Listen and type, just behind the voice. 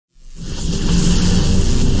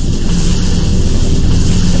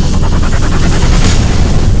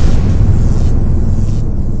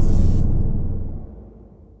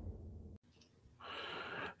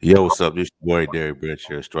Yo, what's up? This your boy Derek Branch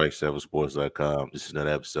here, Strike7Sports.com. This is another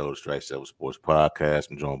episode of Strike 7 Sports Podcast.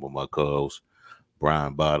 I'm joined by my co-host,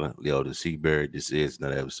 Brian Botta, Leo the Seaberry. This is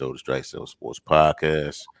another episode of Strike 7 Sports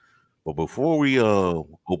Podcast. But before we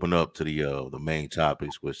open up to the main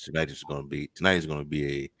topics, which tonight is gonna be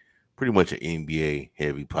a pretty much an NBA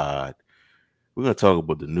heavy pod. We're gonna talk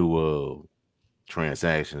about the new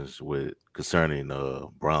transactions with concerning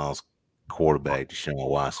Browns quarterback Deshaun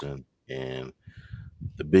Watson. And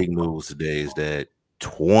the big news today is that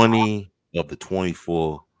 20 of the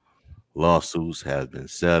 24 lawsuits have been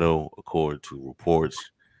settled, according to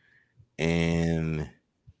reports. And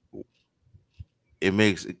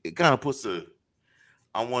it kind of puts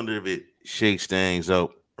I wonder if it shakes things up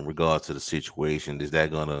in regards to the situation. Is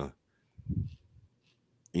that gonna,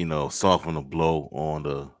 soften the blow on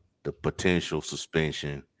the potential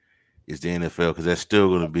suspension? Is the NFL, because that's still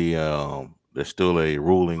gonna be there's still a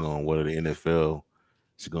ruling on whether the NFL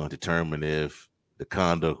is going to determine if the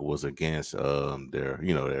conduct was against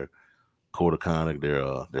their code of conduct,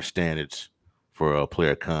 their standards for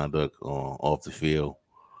player conduct off the field.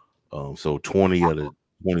 So 20 of the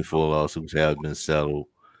 24 lawsuits have been settled,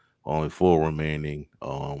 only four remaining.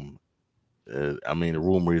 I mean, the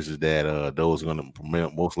rumor is that those are going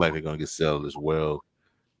to most likely going to get settled as well.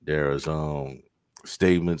 There's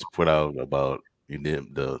statements put out about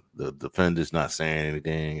the defendants not saying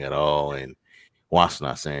anything at all, and Watson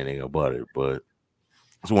not saying anything about it. But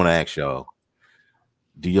I just want to ask y'all: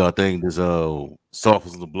 do y'all think this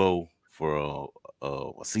softens the blow for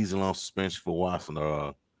a season long suspension for Watson,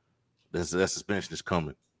 or that suspension is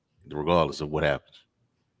coming regardless of what happens?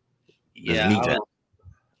 Does it Yeah, need to happen?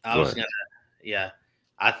 I Go was ahead. gonna. Yeah,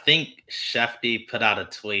 I think Shefty put out a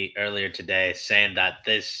tweet earlier today saying that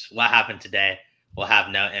what happened today will have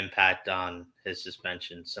no impact on his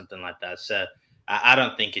suspension, something like that. So I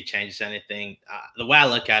don't think it changes anything. The way I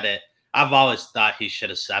look at it, I've always thought he should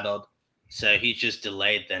have settled. So he just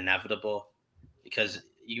delayed the inevitable, because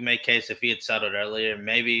you make case if he had settled earlier,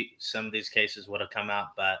 maybe some of these cases would have come out,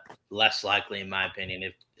 but less likely, in my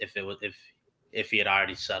opinion, if he had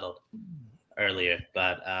already settled earlier.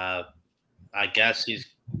 But I guess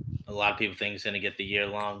a lot of people think he's going to get the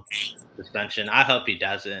year-long suspension. I hope he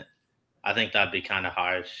doesn't. I think that'd be kind of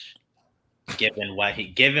harsh, given what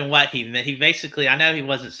he basically. I know he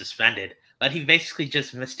wasn't suspended, but he basically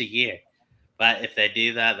just missed a year. But if they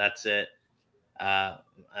do that, that's it. Uh,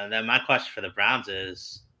 and then my question for the Browns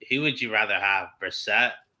is, who would you rather have,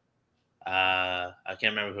 Brissett? I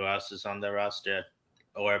can't remember who else is on their roster.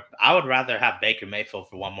 Or I would rather have Baker Mayfield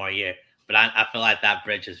for one more year. But I feel like that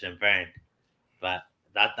bridge has been burned. But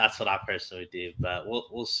that's what I personally do. But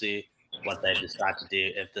we'll see what they decide to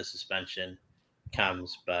do if the suspension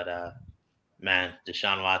comes. But man,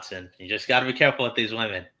 Deshaun Watson, you just got to be careful with these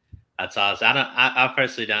women. That's all. I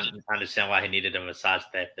personally don't understand why he needed a massage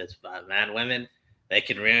therapist. But man, women, they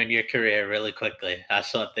can ruin your career really quickly.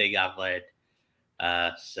 That's one thing I've learned.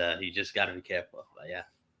 So you just got to be careful. But yeah.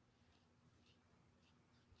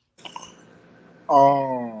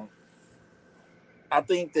 Um, I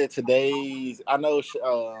think that today's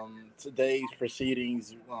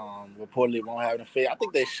proceedings reportedly won't have an effect. I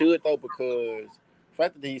think they should though, because the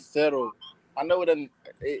fact that he's settled, I know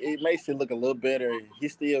it makes it look a little better.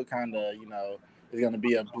 He's still kind of is going to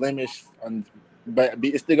be a blemish on, but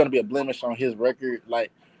it's still going to be a blemish on his record.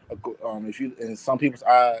 Like, if you in some people's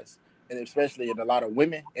eyes, and especially in a lot of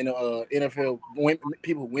women in NFL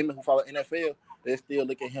women who follow NFL, they still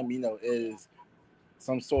look at him, as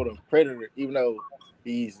some sort of predator, even though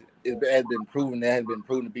it has been proven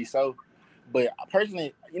to be so. But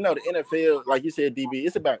personally, the NFL, like you said, DB,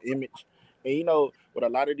 it's about image. And with a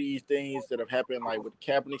lot of these things that have happened, like with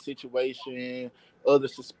the Kaepernick situation, other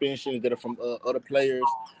suspensions that are from other players,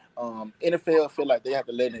 NFL feel like they have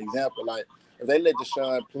to let an example. Like, if they let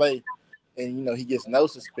Deshaun play and he gets no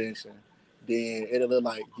suspension, then it'll look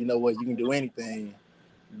like, what, you can do anything.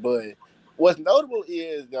 But what's notable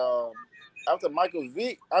is after Michael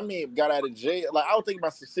Vick, got out of jail. Like, I was thinking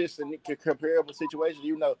about some comparable situations.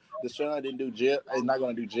 Deshaun didn't do jail. Is not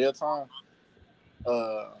going to do jail time.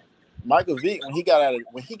 Michael Vick, when he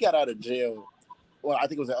got out of jail, well, I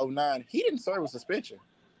think it was in 2009. He didn't serve a suspension.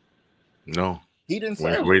 No, He didn't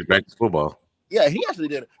went serve right it. back to football. Yeah, he actually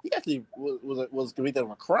did. He actually was convicted of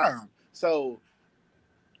a crime. So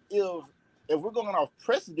if we're going off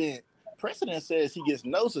precedent says he gets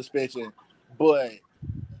no suspension, but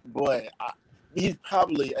he's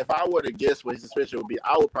probably, if I were to guess what his suspension would be,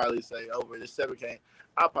 I would probably say over this 7 game,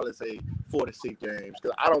 I'll probably say 4 to 6 games,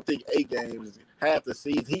 because I don't think 8 games half the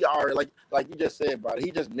season. He already, like you just said, about it,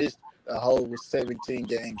 he just missed the whole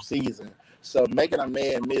 17-game season. So making a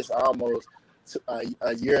man miss almost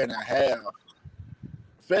a year and a half,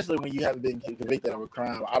 especially when you haven't been convicted of a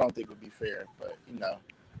crime, I don't think would be fair. But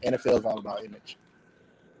NFL is all about image.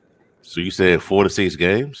 So you said 4 to 6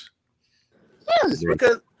 games? Yes,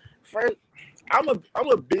 because first, I'm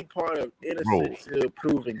a big part of innocence to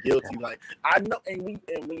proven guilty. Like I know, and we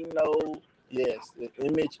know. Yes, the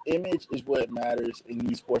image is what matters in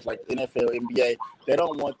these sports like the NFL, NBA. They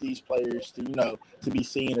don't want these players to be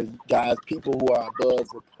seen as guys, people who are above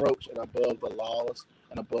reproach and above the laws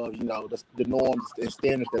and above the norms and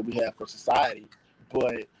standards that we have for society.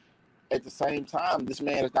 But at the same time, this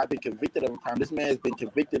man has not been convicted of a crime. This man has been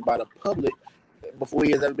convicted by the public before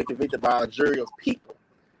he has ever been convicted by a jury of people.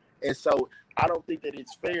 And so I don't think that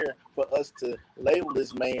it's fair for us to label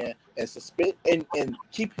this man and suspend and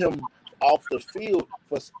keep him off the field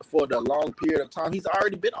for the long period of time. He's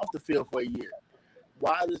already been off the field for a year.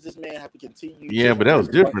 Why does this man have to continue? Yeah, but that was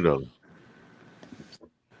different though.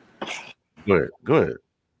 Go ahead.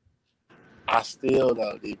 I still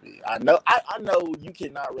know, DB. I know you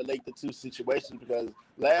cannot relate the two situations because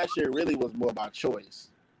last year really was more about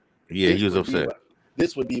choice. Yeah, he was upset.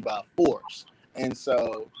 This would be by force. And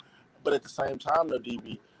so, but at the same time though,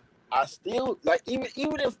 DB, I still like even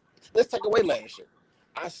if let's take away last year.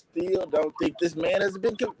 I still don't think this man has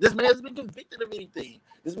been convicted of anything.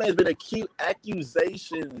 This man has been accused.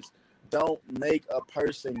 Accusations don't make a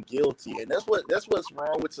person guilty, and that's what's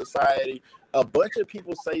wrong with society. A bunch of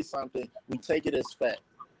people say something, we take it as fact,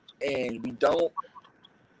 and we don't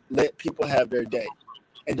let people have their day.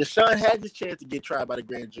 And Deshaun had his chance to get tried by the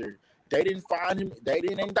grand jury. They didn't find him. They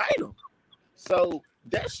didn't indict him. So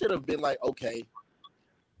that should have been like, okay,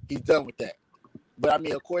 he's done with that. But I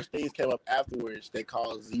mean, of course, things came up afterwards that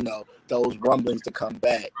caused, those rumblings to come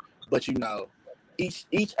back. But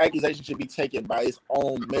each accusation should be taken by its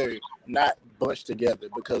own merit, not bunched together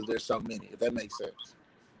because there's so many. If that makes sense.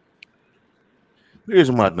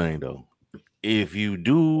 Here's my thing though: if you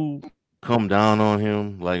do come down on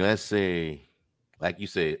him, like let's say, like you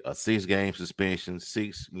said, a 6-game suspension,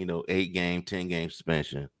 8-game, 10-game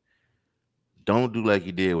suspension. Don't do like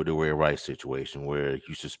you did with the Ray Rice situation where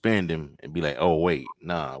you suspend him and be like, oh, wait,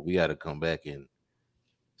 nah, we got to come back and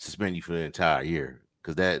suspend you for the entire year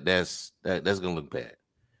because that's going to look bad.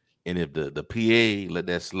 And if the PA let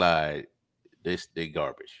that slide, they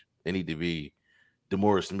garbage. They need to be,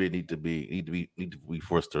 DeMaurice Smith need to be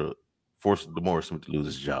force DeMaurice Smith to lose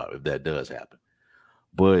his job if that does happen.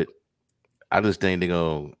 But I just think they're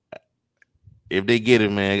going to, if they get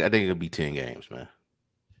it, man, I think it'll be 10 games, man.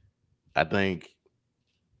 I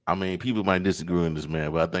mean, people might disagree on this,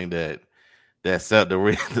 man, but I think that the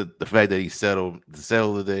fact that he settled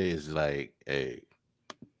today is like, hey,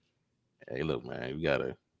 look, man, we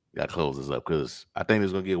gotta close this up because I think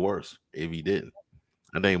it's gonna get worse if he didn't.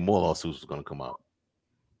 I think more lawsuits are gonna come out,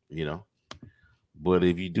 But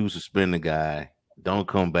if you do suspend the guy, don't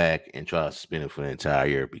come back and try to suspend him for the entire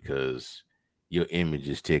year because your image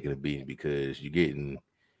is taking a beating because you're getting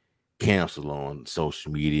canceled on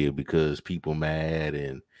social media because people mad,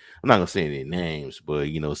 and I'm not gonna say any names, but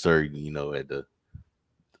certain at the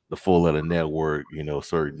full letter network,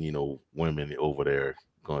 certain women over there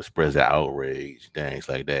gonna express their outrage, things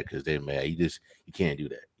like that because they're mad. You can't do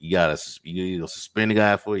that. You gotta suspend the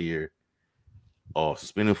guy for a year or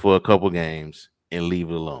suspend him for a couple games and leave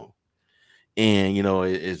it alone. And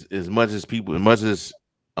as much as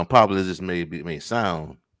unpopular as this may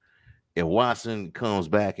sound, if Watson comes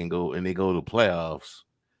back and they go to playoffs,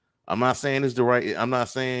 I'm not saying it's the right. I'm not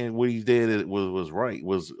saying what he did was right.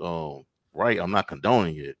 Right. I'm not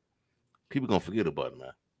condoning it. People gonna forget about it,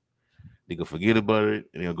 man. They gonna forget about it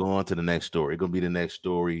and they'll go on to the next story. It's gonna be the next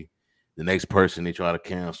story, the next person they try to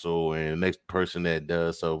cancel, and the next person that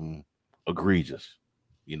does something egregious.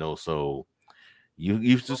 So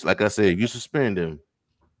you just like I said, if you suspend him,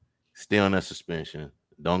 stay on that suspension.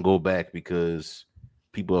 Don't go back because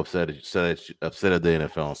people upset at the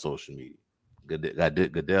NFL on social media.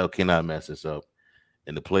 Goodell cannot mess this up,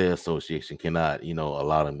 and the player association cannot,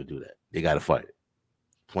 allow them to do that. They got to fight it,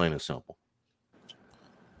 plain and simple.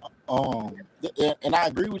 And I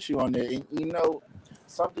agree with you on that. And,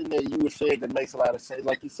 something that you were saying that makes a lot of sense.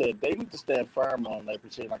 Like you said, they need to stand firm on that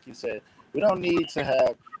position. Like you said, we don't need to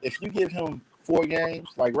have. If you give him 4 games,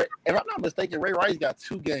 like if I'm not mistaken, Ray Rice got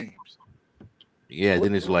 2 games. Yeah,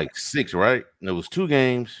 then it's like 6, right? And it was 2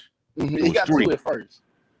 games. Mm-hmm. He got 3. 2 at first.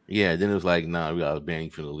 Yeah, then it was like, nah, we got to ban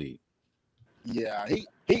you from the league. Yeah, he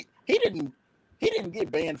didn't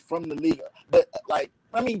get banned from the league, but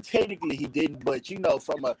technically he didn't. But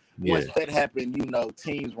once that happened,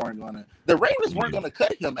 teams weren't gonna. The Ravens weren't gonna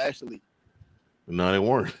cut him. Actually, No, they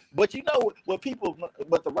weren't. But you know what people,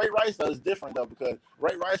 but the Ray Rice though is different though because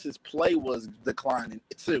Ray Rice's play was declining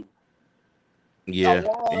too. Yeah,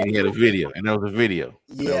 and he had a video, and that was a video.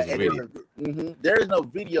 Yeah, and there is no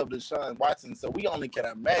video of Deshaun Watson, so we only can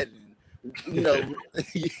imagine. You know,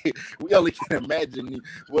 we only can imagine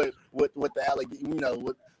what the what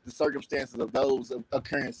the circumstances of those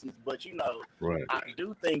occurrences. But right. I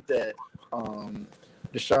do think that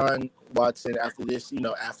Deshaun Watson after this, he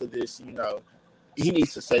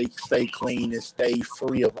needs to stay clean and stay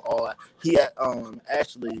free of all. He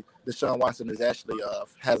actually Deshaun Watson is actually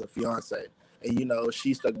has a fiance. And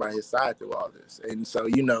she's stuck by his side through all this. And so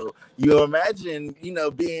you imagine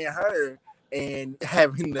being her and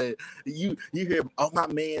having you hear, oh, my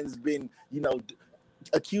man's been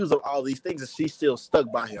accused of all these things, and she's still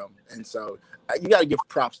stuck by him. And so you got to give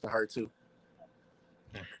props to her too.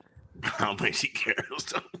 I don't think she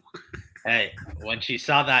cares. Hey, when she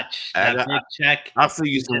saw that big check, I'll send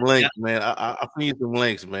you some links, man. I'll send you some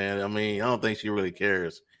links, man. I mean, I don't think she really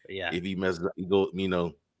cares. Yeah. If he messes up,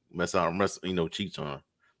 cheats on her.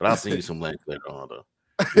 But I'll send you some links later on, though.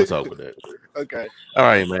 We'll talk with that. Okay. All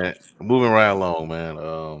right, man. Moving right along, man.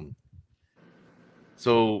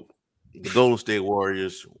 So the Golden State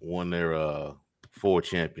Warriors won their 4th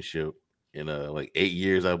championship in 8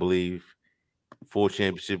 years, I believe. 4th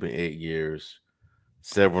championship in 8 years,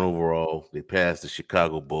 7 overall. They passed the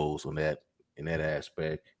Chicago Bulls in that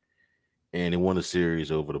aspect, and they won the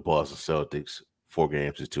series over the Boston Celtics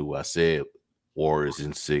 4-2. I said Warriors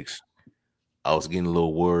in 6. I was getting a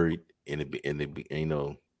little worried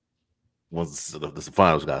once the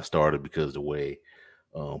finals got started because of the way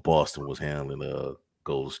Boston was handling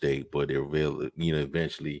Golden State, but they were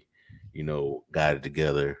eventually got it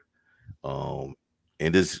together, and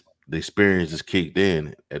the experience just kicked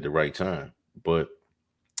in at the right time. But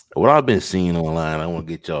what I've been seeing online, I want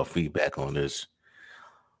to get y'all feedback on this.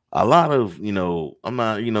 A lot of I'm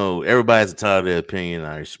not everybody's entitled to their opinion.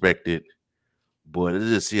 I respect it. But I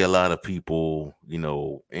just see a lot of people,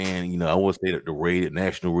 and I would say that the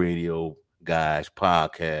national radio guys,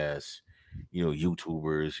 podcasts,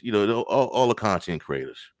 YouTubers, all the content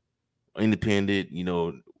creators, independent,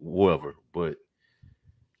 whoever. But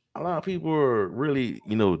a lot of people are really,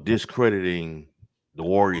 discrediting the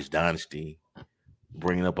Warriors dynasty,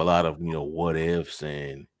 bringing up a lot of, what ifs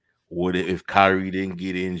and what if Kyrie didn't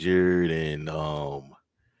get injured and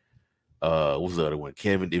what's the other one?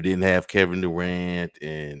 They didn't have Kevin Durant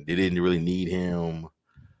and they didn't really need him.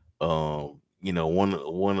 One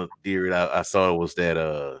theory I saw was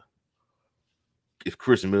that if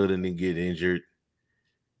Chris Middleton didn't get injured,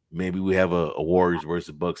 maybe we have a Warriors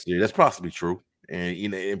versus Bucks series. That's possibly true.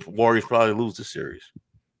 And and Warriors probably lose the series.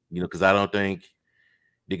 Because I don't think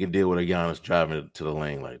they can deal with a Giannis driving to the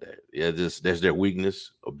lane like that. Yeah, that's their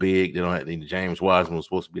weakness. A big. They don't have James Wiseman was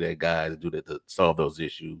supposed to be that guy to do that to solve those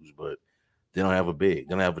issues, but they don't have a big.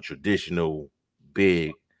 They don't have a traditional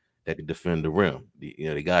big that can defend the rim.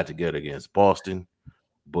 They got together against Boston,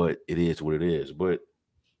 but it is what it is. But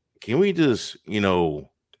can we just,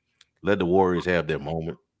 let the Warriors have their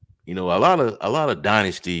moment? A lot of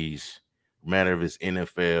dynasties, no matter if it's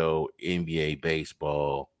NFL, NBA,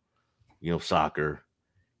 baseball, soccer.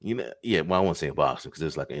 Well, I won't say boxing because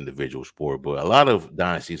it's like an individual sport, but a lot of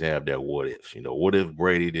dynasties have their what ifs. What if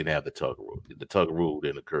Brady didn't have the Tucker rule? The Tucker rule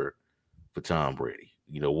didn't occur for Tom Brady.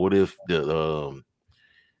 What if it was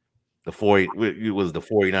the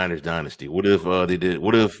 49ers dynasty? What if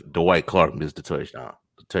what if Dwight Clark missed the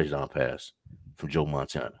touchdown pass from Joe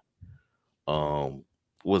Montana?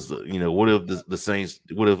 What if the Saints,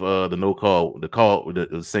 what if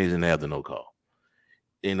the Saints didn't have the no call?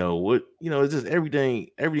 It's just everything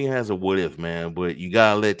has a what if, man, but you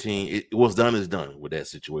gotta let what's done is done with that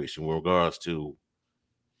situation with regards to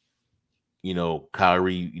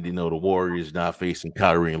Kyrie, the Warriors not facing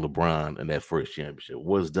Kyrie and LeBron in that first championship.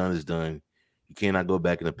 What's done is done. You cannot go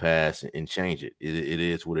back in the past and change it. It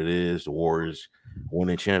is what it is. The Warriors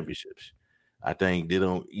winning championships. I think they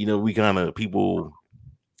don't,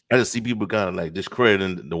 I just see people kind of like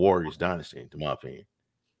discrediting the Warriors dynasty, to my opinion.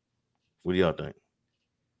 What do y'all think?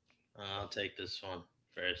 I'll take this one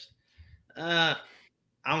first.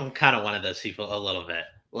 I'm kind of one of those people a little bit.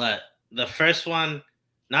 Look, the first one,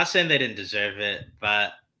 not saying they didn't deserve it,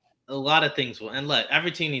 but a lot of things will. And look,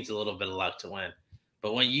 every team needs a little bit of luck to win.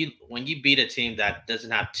 But when you beat a team that doesn't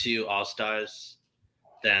have 2 All-Stars,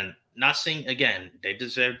 then not saying, again, they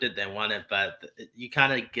deserved it, they won it, but you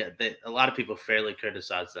kind of get that a lot of people fairly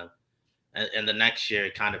criticize them. And the next year,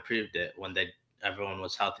 it kind of proved it when everyone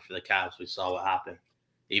was healthy for the Cavs. We saw what happened.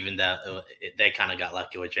 Even though they kind of got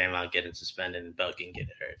lucky with Draymond getting suspended and Bogut getting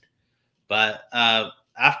hurt. But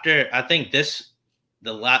after, I think this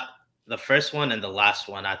the first one and the last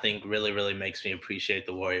one, I think really makes me appreciate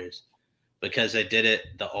the Warriors because they did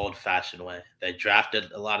it the old-fashioned way. They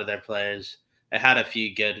drafted a lot of their players. They had a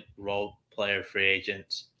few good role player free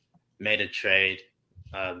agents, made a trade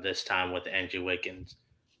this time with Andrew Wiggins,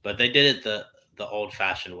 but they did it the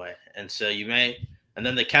old-fashioned way. And so and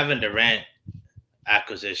then the Kevin Durant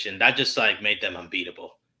acquisition that just like made them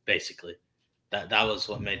unbeatable. Basically, that was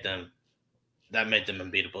what made them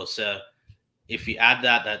unbeatable. So if you add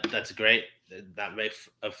that's great. That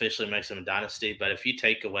officially makes them a dynasty. But if you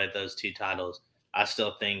take away those two titles, I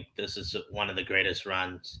still think this is one of the greatest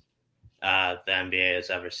runs the NBA has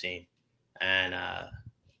ever seen. And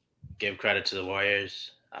give credit to the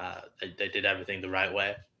Warriors. They did everything the right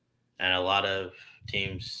way. And a lot of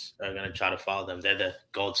teams are going to try to follow them. They're the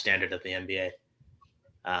gold standard of the NBA.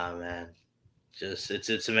 And just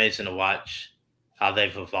it's amazing to watch how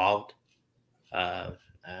they've evolved.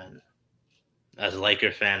 And as a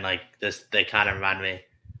Laker fan, like this, they kind of remind me,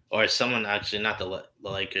 or someone actually, not the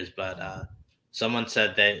Lakers, but someone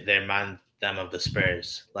said they remind them of the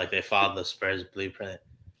Spurs. Like they followed the Spurs blueprint.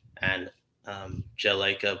 And Joe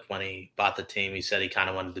Lacob, when he bought the team, he said he kind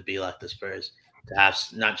of wanted to be like the Spurs, to have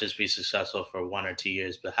not just be successful for 1 or 2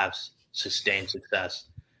 years, but have sustained success.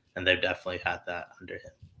 And they've definitely had that under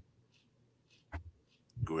him.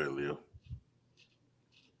 Go ahead, Leo.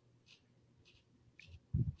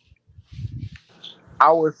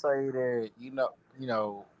 I would say that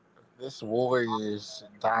this Warriors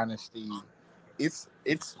dynasty, it's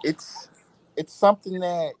something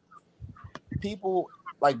that people,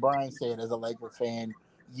 like Brian said, as a Laker fan,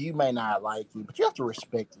 you may not like it, but you have to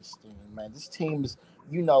respect this team, man. This team's,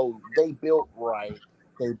 they built right.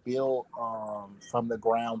 They built from the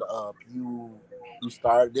ground up. This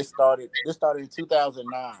started in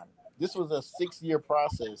 2009. This was a 6-year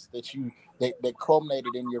process that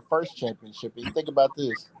culminated in your first championship. And you think about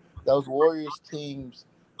this, those Warriors teams,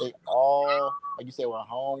 they all, like you said, were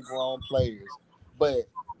homegrown players, but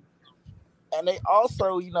and they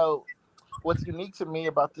also, what's unique to me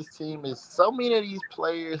about this team is so many of these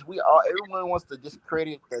players, everyone wants to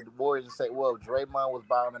discredit the Warriors and say, well, Draymond was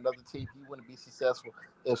by on another team, he wouldn't be successful.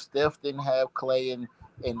 If Steph didn't have Clay and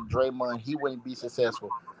Draymond, he wouldn't be successful.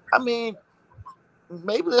 I mean,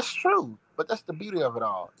 maybe that's true, but that's the beauty of it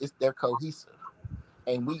all. It's they're cohesive.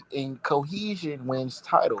 And cohesion wins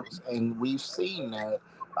titles, and we've seen that.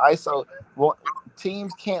 I so well,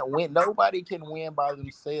 teams can't win. Nobody can win by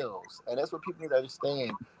themselves, and that's what people need to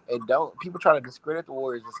understand. And don't people try to discredit the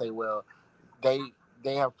Warriors and say, well, they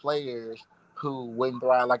they have players who wouldn't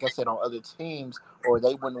thrive, like I said, on other teams, or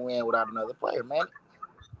they wouldn't win without another player. Man,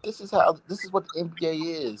 this is what the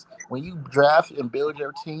NBA is. When you draft and build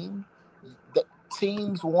your team, the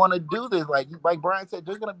teams want to do this. Like Brian said,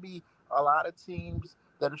 there's gonna be a lot of teams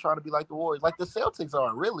that are trying to be like the Warriors, like the Celtics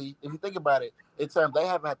are. Really, if you think about it, in terms they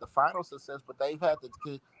haven't had the final success, but they've had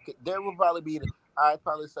the. There will probably be. I'd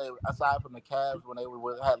probably say aside from the Cavs when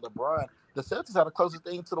had LeBron, the Celtics are the closest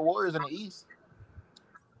thing to the Warriors in the East.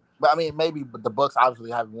 But I mean, maybe the Bucks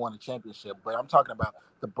obviously haven't won a championship, but I'm talking about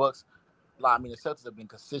the Bucks. I mean, the Celtics have been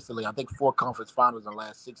consistently, I think, 4 conference finals in the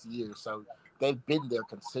last 6 years. So they've been there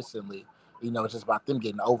consistently. It's just about them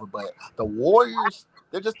getting over. But the Warriors,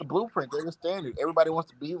 they're just the blueprint. They're the standard. Everybody wants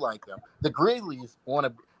to be like them. The Grizzlies want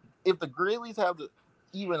to. If the Grizzlies have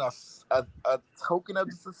even a token of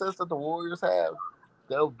the success that the Warriors have,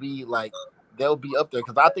 they'll be like they'll be up there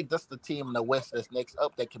because I think that's the team in the West that's next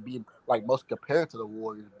up that can be like most compared to the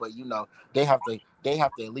Warriors. But they have to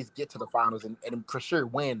at least get to the finals and for sure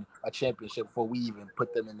win a championship before we even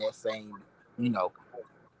put them in that same you know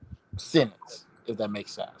sentence, if that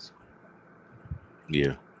makes sense.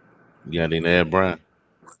 Yeah. You got anything to add, Brian?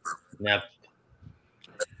 Yep.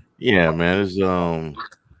 Yeah, man. It's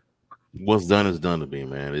what's done is done to me,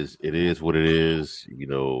 man. It is what it is.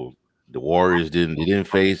 The Warriors didn't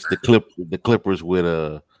face the Clippers with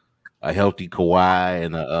a healthy Kawhi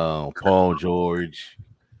and a Paul George,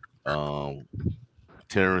 um,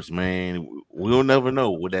 Terrence Mann. We'll never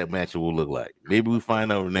know what that matchup will look like. Maybe we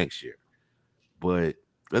find out next year. But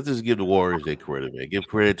let's just give the Warriors their credit, man. Give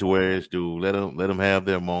credit to where it's due. Let them have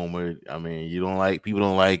their moment. I mean, people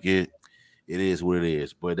don't like it. It is what it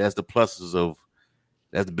is. But that's the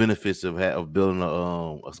benefits of building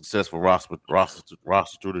a successful roster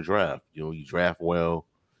through the draft. You draft well.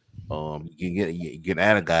 You can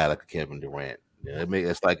add a guy like a Kevin Durant.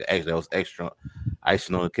 That's like actually that was extra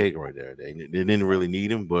icing on the cake right there. They didn't really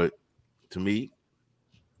need him, but to me,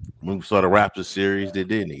 when we saw the Raptors series, they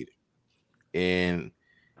did need it. And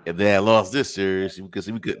if they had lost this series, because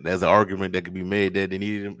there's an argument that could be made that they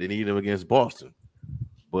needed him against Boston.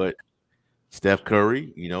 But Steph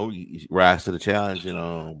Curry, he rise to the challenge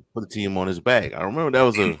and put the team on his back. I remember that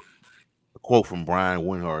was a quote from Brian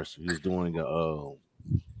Windhorst. He was doing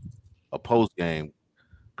a post game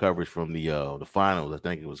coverage from the finals. I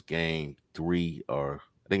think it was game 3, or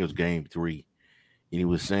I think it was game 3, and he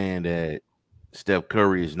was saying that Steph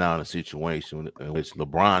Curry is now in a situation in which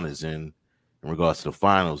LeBron is in regards to the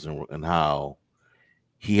finals, and how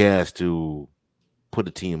he has to put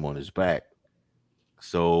the team on his back.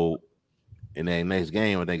 So in that next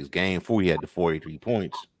game, I think it's game 4, he had the 43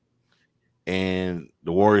 points, and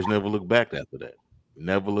the Warriors never looked back after that.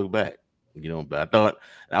 Never looked back. But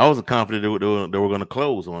I was confident they were going to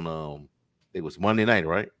close on it was Monday night,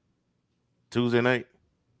 right? Tuesday night,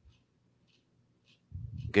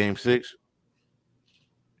 game 6.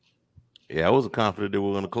 Yeah, I wasn't confident they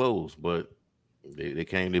were going to close, but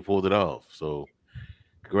they pulled it off. So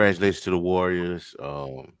congratulations to the Warriors.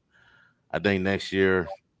 I think next year,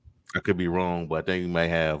 I could be wrong, but I think we might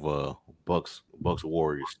have Bucks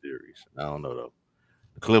Warriors series. I don't know though.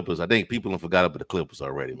 The Clippers, I think people have forgot about the Clippers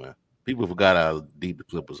already, man. People forgot how deep the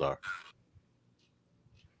Clippers are.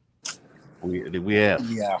 We have.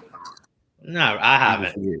 Yeah. No, I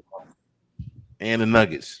haven't. And the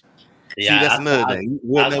Nuggets. Yeah, see, that's another thing.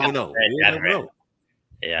 We'll never know.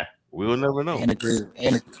 Yeah. We'll never know. And the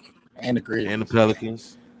Grizzlies. And the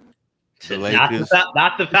Pelicans. The Lakers.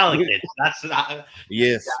 Not the Pelicans. That's not.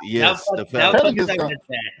 Yes. The Pelicans.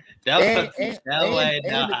 They'll put no way,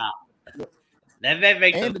 no how. They may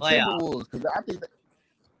make the playoffs. Because I think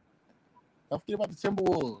don't forget about the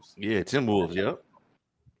Timberwolves. Yeah, Timberwolves. Yep.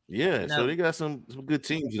 Yeah. So they got some good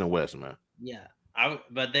teams in the West, man. Yeah.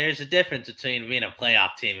 But there's a difference between being a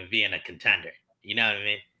playoff team and being a contender. You know what I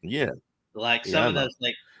mean? Yeah. Like some of those,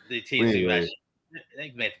 like the teams you mentioned,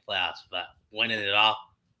 they made the playoffs, but winning it all,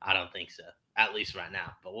 I don't think so. At least right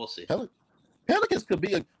now, but we'll see. Pelicans could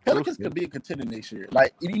be a contender next year.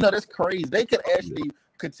 Like that's crazy. They could actually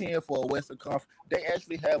contend for a Western Conference. They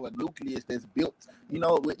actually have a nucleus that's built.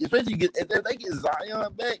 Especially if they get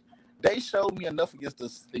Zion back. They showed me enough against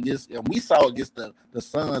and we saw against the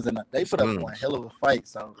Suns, and they put up one hell of a fight.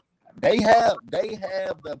 So they have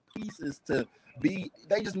the pieces to be.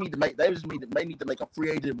 They need to make a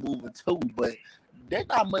free agent move or two, but there's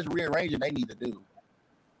not much rearranging they need to do.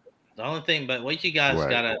 The only thing, but what you guys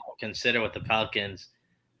gotta consider with the Pelicans,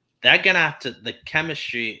 they're gonna have to the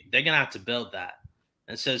chemistry. They're gonna have to build that,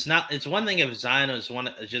 and so it's one thing if Zion is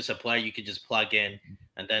just a player you could just plug in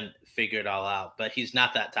and then figure it all out, but he's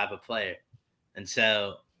not that type of player, and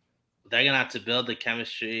so they're gonna have to build the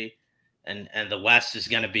chemistry, and the West is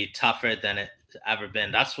gonna be tougher than it's ever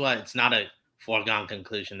been. That's why it's not a foregone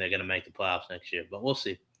conclusion they're gonna make the playoffs next year, but we'll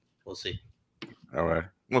see. All right,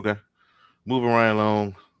 okay, moving right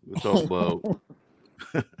along. We'll talk about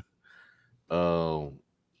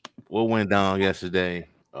what went down yesterday.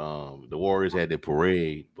 The Warriors had their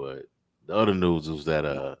parade, but the other news was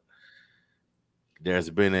that there's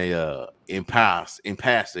been a impasse,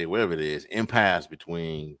 whatever it is,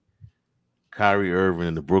 between Kyrie Irving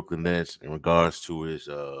and the Brooklyn Nets in regards to his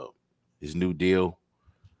new deal.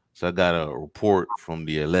 So I got a report from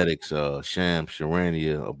the Athletics, Sham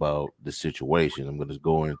Charania, about the situation. I'm going to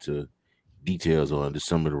go into details on this,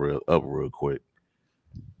 sum it up real quick.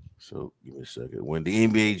 So give me a second. When the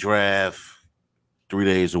NBA draft 3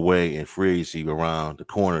 days away and free agency around the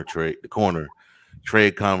corner,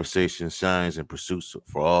 trade conversations, signs, and pursuits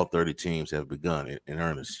for all 30 teams have begun in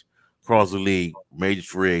earnest. Across the league, major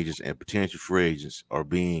free agents and potential free agents are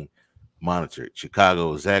being monitored.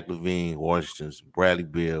 Chicago's Zach LaVine, Washington's Bradley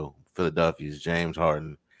Beal, Philadelphia's James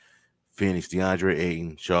Harden, Phoenix DeAndre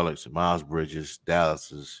Ayton, Charlotte's Miles Bridges,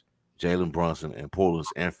 Dallas's Jalen Brunson, and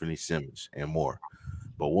Portland's Anthony Simmons, and more.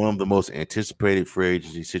 But one of the most anticipated free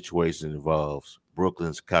agency situations involves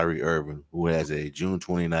Brooklyn's Kyrie Irving, who has a June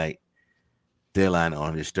 29th deadline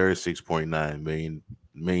on his $36.9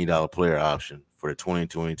 million player option for the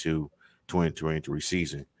 2022-2023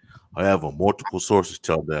 season. However, multiple sources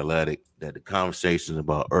tell The Athletic that the conversations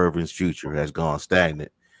about Irving's future has gone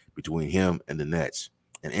stagnant between him and the Nets.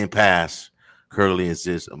 An impasse currently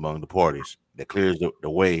exists among the parties that clears the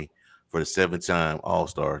way for the 7-time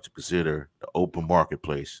All-Star to consider the open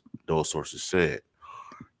marketplace, those sources said.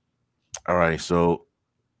 All right, so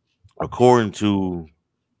according to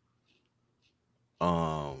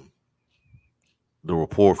the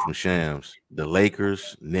report from Shams, the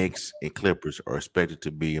Lakers, Knicks, and Clippers are expected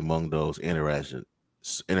to be among those interested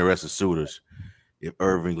suitors if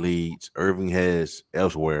Irving leads. Irving has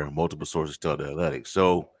elsewhere, multiple sources tell The Athletic.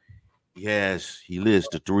 So he lists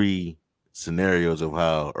the 3 scenarios of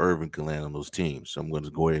how Irving can land on those teams. So I'm going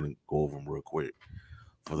to go ahead and go over them real quick.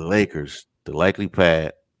 For the Lakers, the likely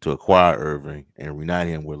path to acquire Irving and reunite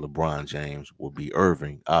him with LeBron James will be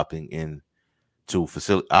Irving opting in to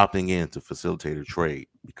facilitate a trade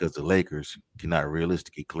because the Lakers cannot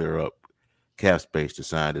realistically clear up cap space to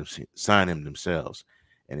sign him themselves,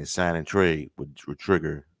 and a sign and trade would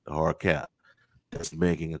trigger the hard cap, thus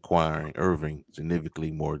making acquiring Irving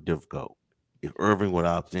significantly more difficult. If Irving would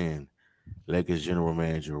opt in, Lakers general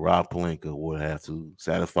manager Rob Pelinka would have to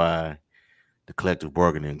satisfy the collective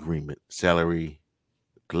bargaining agreement salaries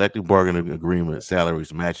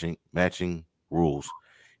matching rules,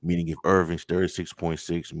 meaning if Irving's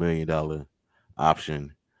 $36.6 million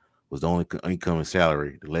option was the only incoming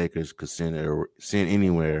salary, the Lakers could send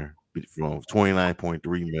anywhere from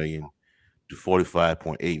 29.3 million to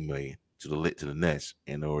 45.8 million to the Nets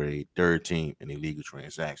and or a third team in a legal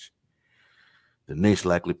transaction. The next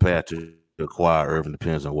likely path to acquire Irving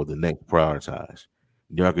depends on what the Nets prioritize.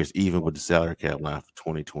 New York is even with the salary cap line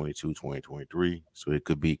for 2022-2023, so it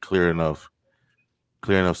could be clear enough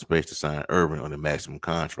space to sign Irving on the maximum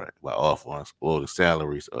contract while offering low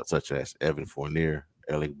salaries such as Evan Fournier,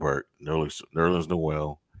 Alec Burke, Nerlens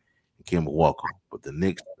Noel, and Kemba Walker. But the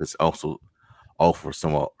Knicks is also offer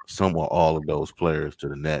some or all of those players to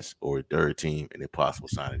the Nets or a third team in a possible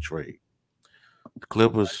sign and trade. The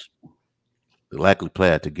Clippers, the likely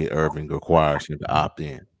player to get Irving requires him to opt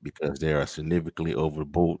in because they are significantly over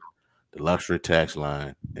both the luxury tax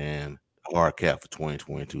line and hard cap for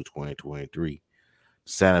 2022-2023.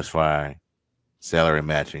 To satisfy salary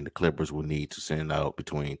matching, the Clippers will need to send out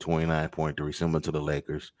between 29.3 similar to the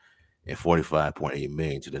Lakers and 45.8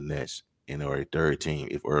 million to the Nets and or a third team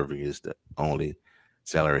if Irving is the only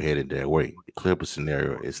salary headed their way. The Clippers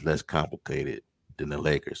scenario is less complicated than the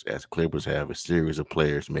Lakers, as the Clippers have a series of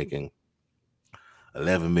players making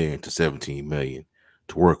 11 million to 17 million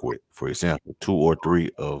to work with. For example, two or three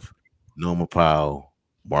of Norman Powell,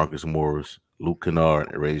 Marcus Morris, Luke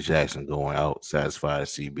Kennard, and Ray Jackson going out satisfy the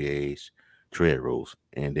CBA's trade rules.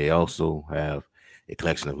 And they also have a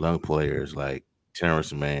collection of young players like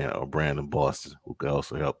Terrence Mann or Brandon Boston who could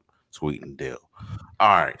also help sweeten the deal.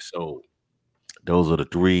 All right, so those are the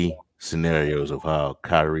three scenarios of how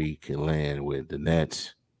Kyrie can land with the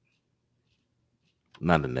Nets,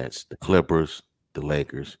 not the Nets, the Clippers, the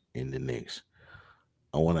Lakers, and the Knicks.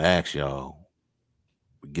 I want to ask y'all,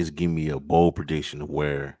 just give me a bold prediction of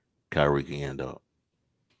where Kyrie can end up.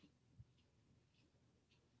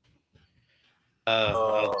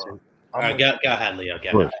 Oh, Uh, all I'm right, gonna go ahead, Leo.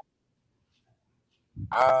 Go Right.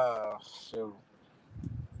 ahead. shoot.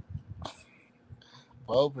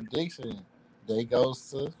 Bold prediction. They goes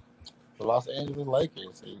to the Los Angeles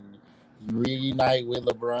Lakers. You reunite with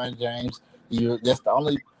LeBron James. That's the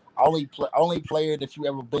only player that you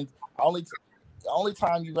ever been only the only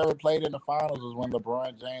time you've ever played in the finals was when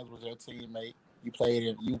LeBron James was your teammate. You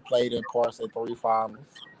played in parts of three finals.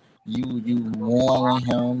 You won with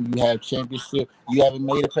him. You have championship. You haven't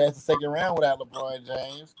made it past the second round without LeBron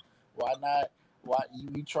James. Why not? Why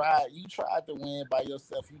you tried to win by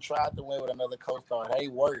yourself. You tried to win with another co-star. It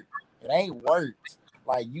ain't worked. It ain't worked.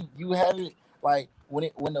 Like you haven't like when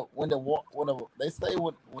they say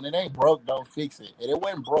when it ain't broke, don't fix it. And it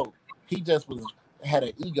wasn't broke. He just had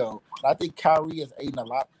an ego. And I think Kyrie has eaten a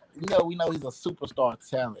lot. We know he's a superstar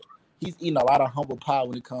talent. He's eaten a lot of humble pie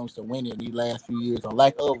when it comes to winning these last few years, or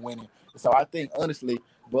lack of winning. So I think honestly,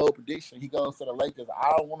 bold prediction, he goes to the Lakers.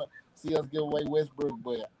 I don't want to see us give away Westbrook,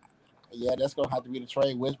 but yeah, that's gonna have to be the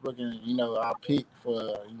trade. Westbrook and our pick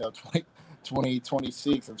for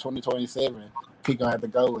 2026 and 2027. Pick gonna have to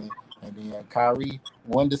go in, and then Kyrie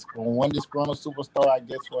one disgruntled superstar, I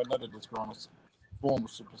guess, for another disgruntled former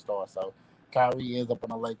superstar. So Kyrie ends up on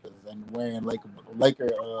the Lakers and wearing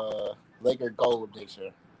Laker gold this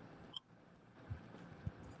year.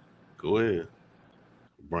 Go ahead,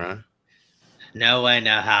 Brian. No way,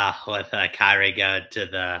 no how with Kyrie going to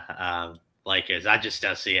the Lakers. I just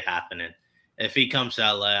don't see it happening. If he comes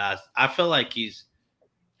to LA, I feel like his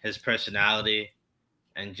personality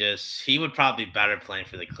and just he would probably be better playing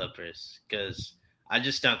for the Clippers because I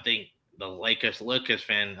just don't think the Lakers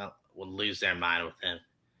fan would lose their mind with him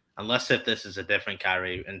unless if this is a different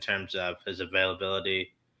Kyrie in terms of his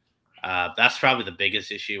availability. That's probably the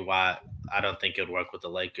biggest issue why I don't think it would work with the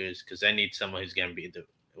Lakers because they need someone who's going to be the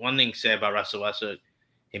one thing to say about Russell Westbrook.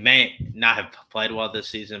 He may not have played well this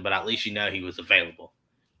season, but at least he was available.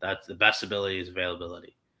 That's the best ability is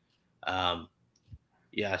availability. Um,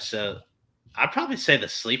 yeah, so I'd probably say the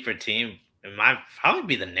sleeper team it might probably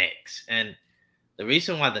be the Knicks, and the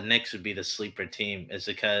reason why the Knicks would be the sleeper team is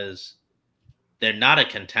because they're not a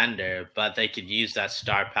contender, but they could use that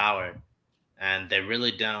star power and they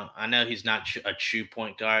really don't. I know he's not a true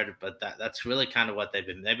point guard, but that's really kind of what they've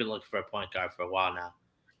been. They've been looking for a point guard for a while now,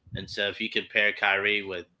 And so if you could pair Kyrie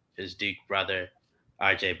with his Duke brother,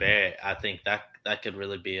 RJ Barrett, I think that could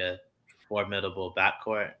really be a formidable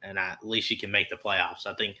backcourt, and at least you can make the playoffs.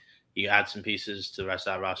 I think you add some pieces to the rest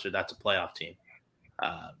of that roster. That's a playoff team,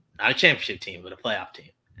 not a championship team, but a playoff team,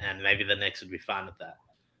 and maybe the Knicks would be fine with that.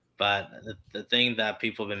 But the thing that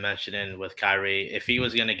people have been mentioning with Kyrie, if he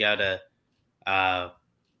was going to go to uh,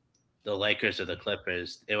 the Lakers or the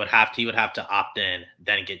Clippers, he would have to opt in,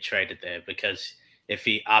 then get traded there, because if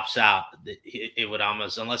he opts out, it would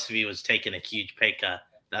almost, unless if he was taking a huge pay cut,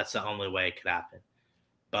 that's the only way it could happen.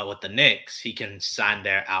 But with the Knicks, he can sign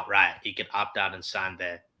there outright. He can opt out and sign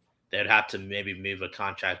there. They would have to maybe move a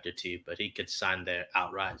contract or two, but he could sign there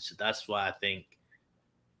outright. So that's why I think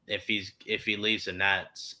if he leaves the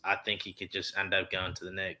Nets, I think he could just end up going to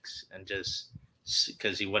the Knicks, and just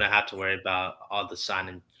because he wouldn't have to worry about all the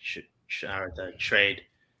signing or the trade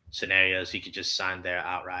scenarios. He could just sign there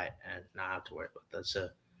outright and not have to worry about that. So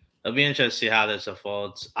it'll be interesting to see how this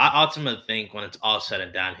unfolds. I ultimately think when it's all said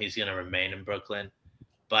and done, he's going to remain in Brooklyn.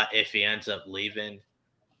 But if he ends up leaving,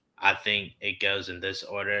 I think it goes in this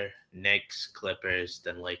order: Knicks, Clippers,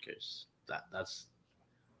 then Lakers. That's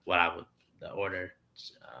what I would, the order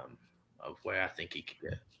of where I think he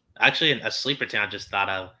could go. Actually, a sleeper team I just thought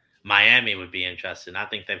of, Miami would be interesting. I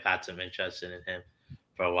think they've had some interest in him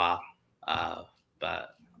for a while,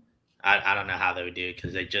 but I don't know how they would do it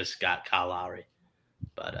because they just got Kyle Lowry.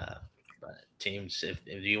 But teams, if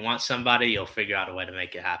you want somebody, you'll figure out a way to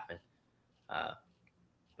make it happen.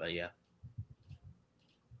 But yeah.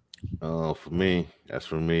 For me, that's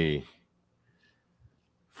for me.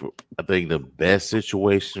 I think the best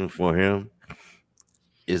situation for him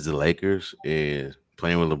is the Lakers, is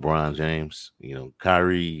playing with LeBron James. You know,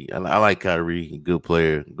 Kyrie. I like Kyrie, good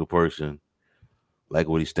player, good person, like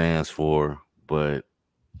what he stands for. But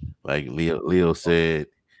like Leo said,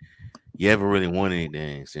 you haven't really won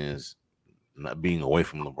anything since not being away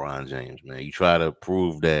from LeBron James, man. You try to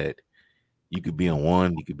prove that you could be on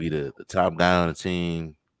one, you could be the top guy on the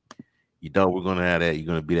team. You thought we're gonna have that, you're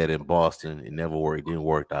gonna be that in Boston. It never worked, it didn't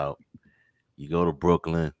work out. You go to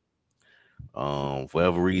Brooklyn. For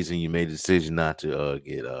whatever reason, you made the decision not to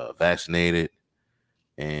get vaccinated,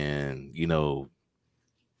 and it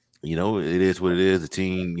is what it is. The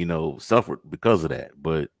team, suffered because of that,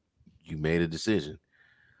 but you made a decision.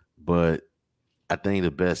 But I think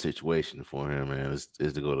the best situation for him, man, is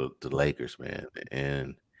to go to the Lakers, man.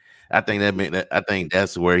 And I think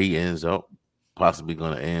that's where he ends up, possibly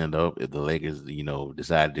going to end up if the Lakers,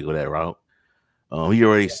 decide to go that route. He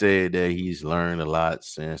already said that he's learned a lot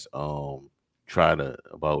since about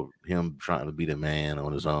him trying to be the man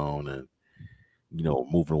on his own, and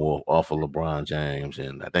moving off of LeBron James.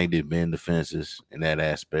 And I think they've been defenses in that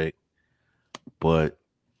aspect. But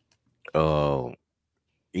uh,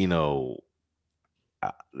 you know,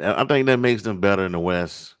 I think that makes them better in the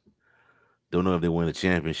West. Don't know if they win the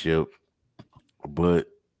championship, but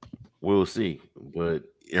we'll see. But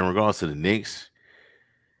in regards to the Knicks,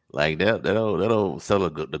 like that'll sell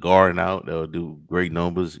the Garden out. They'll do great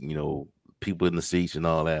numbers. People in the seats and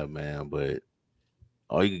all that, man. But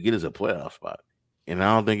all you can get is a playoff spot, and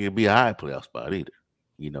I don't think it'd be a high playoff spot either.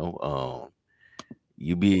 You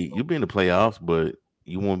be in the playoffs, but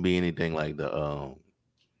you won't be anything like the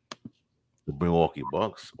Milwaukee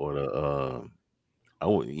Bucks or I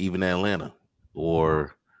wouldn't even Atlanta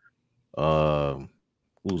or who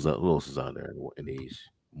else is out there in these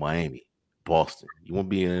Miami, Boston. You won't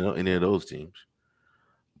be in any of those teams.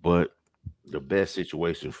 But the best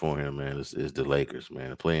situation for him, man, is the Lakers,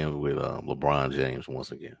 man, playing with LeBron James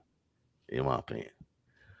once again, in my opinion.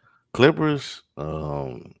 Clippers,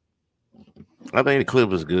 I think the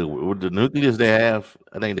Clippers good with the nucleus they have.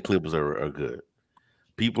 I think the Clippers are good.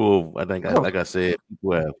 People, like I said,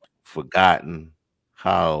 people have forgotten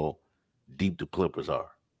how deep the Clippers are.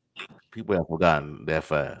 People have forgotten that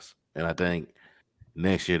fast, and I think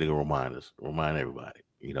next year they're gonna remind everybody.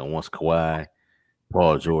 Once Kawhi,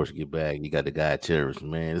 Paul George get back, you got the guy Terrence.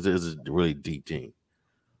 Man, it's a really deep team.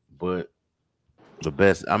 But the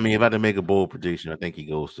best, I mean, if I had to make a bold prediction, I think he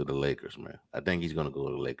goes to the Lakers, man. I think he's gonna go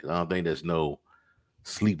to the Lakers. I don't think there's no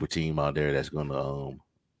sleeper team out there that's gonna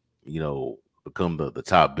become the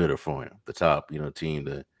top bidder for him, the top, team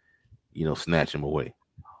to, snatch him away.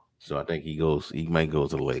 So I think he might go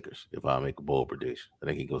to the Lakers if I make a bold prediction. I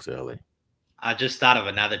think he goes to LA. I just thought of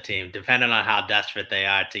another team. Depending on how desperate they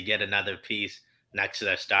are to get another piece next to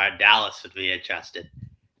their star, Dallas would be interested.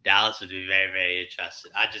 Dallas would be very, very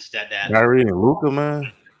interested. I just said that. Kyrie and Luka,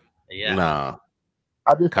 man. Yeah. Nah.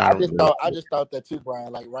 I just thought that too,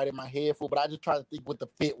 Brian. Like right in my head, but I just try to think with the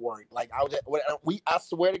fit work. Like I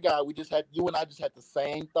swear to God, you and I just had the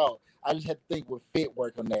same thought. I just had to think with fit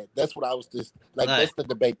work on that. That's what I was just like. That's the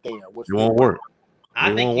debate there. It won't work.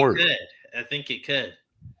 I think it could. I think it could.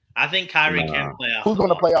 I think Kyrie can play off. Who's going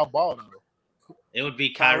to play off ball though? It would be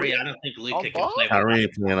Kyrie. I don't think Luka can play. Kyrie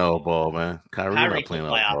ain't playing off ball, man. Kyrie not playing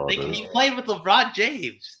off ball. He played with LeBron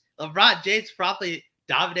James. LeBron James probably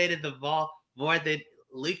dominated the ball more than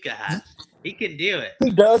Luka has. He can do it.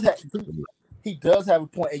 He does have a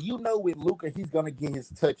point. And you know with Luka, he's gonna get his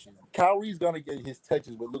touches. Kyrie's gonna get his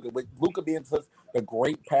touches with Luka. With Luka being such a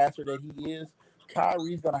great passer that he is,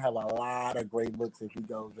 Kyrie's gonna have a lot of great looks if he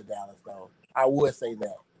goes to Dallas, though. I would say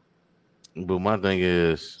that. But my thing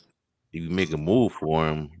is, if you make a move for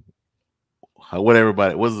him,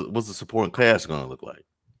 what's the supporting class gonna look like?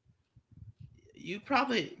 You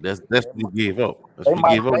probably that's what you gave up. That's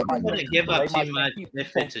what you gave up. You wouldn't give up too much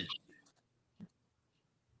if it's a.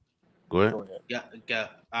 Go ahead. Go.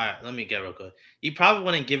 All right, let me get real quick. You probably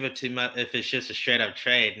wouldn't give it too much if it's just a straight up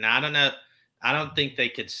trade. Now I don't know. I don't think they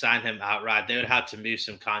could sign him outright. They would have to move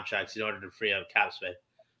some contracts in order to free up cap space.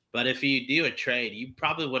 But if you do a trade, you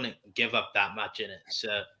probably wouldn't give up that much in it.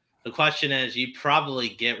 So the question is, you probably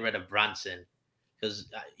get rid of Brunson because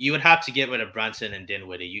you would have to get rid of Brunson and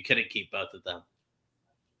Dinwiddie. You couldn't keep both of them.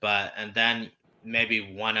 And then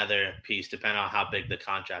maybe one other piece, depending on how big the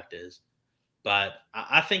contract is. But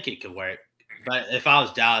I think it could work. But if I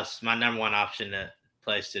was Dallas, my number one option to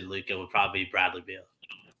place to Luka would probably be Bradley Beal.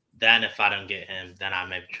 Then if I don't get him, then I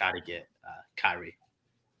maybe try to get Kyrie.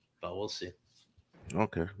 But we'll see.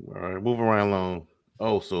 Okay. All right. Moving right along.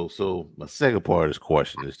 Oh, so my second part of this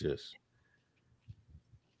question is this.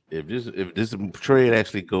 If this trade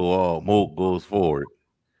actually goes forward,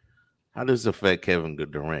 how does it affect Kevin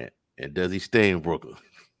Durant? And does he stay in Brooklyn?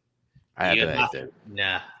 I have to ask that.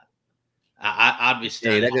 Nah. I'd be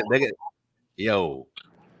staying. Yo,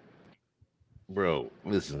 bro,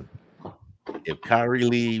 listen. If Kyrie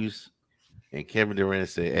leaves and Kevin Durant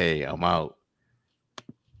say, "Hey, I'm out,"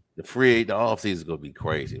 the offseason is gonna be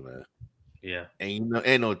crazy, man. Yeah, and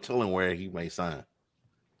ain't no telling where he may sign.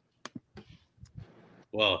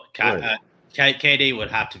 Well, KD would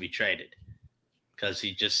have to be traded because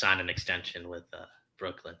he just signed an extension with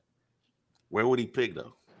Brooklyn. Where would he pick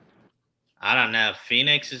though? I don't know.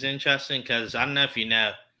 Phoenix is interesting because I don't know if you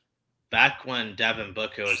know. Back when Devin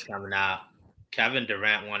Booker was coming out, Kevin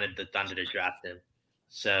Durant wanted the Thunder to draft him.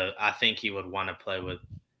 So I think he would want to play with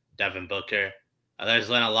Devin Booker. There's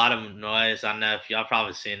been a lot of noise. I don't know if y'all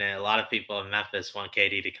probably seen it. A lot of people in Memphis want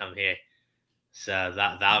KD to come here. So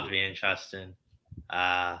that would be interesting.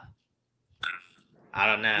 I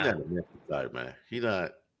don't know. He's not a Memphis type, man.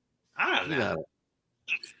 I don't know.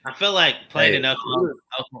 I feel like playing in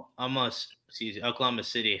Oklahoma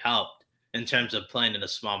City helped in terms of playing in a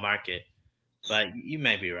small market. But you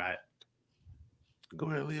may be right. Go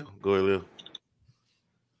ahead, Leo.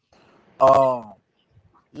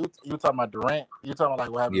 You talking about Durant? You talking about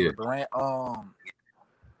like what happened with Durant?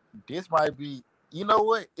 This might be. You know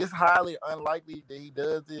what? It's highly unlikely that he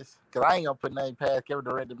does this because I ain't gonna put nothing past Kevin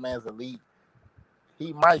Durant. The man's elite.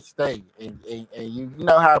 He might stay, and you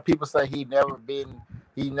know how people say he never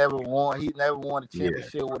won a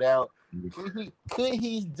championship without. Could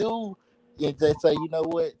he do and just say, you know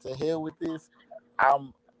what, to hell with this,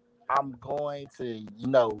 I'm going to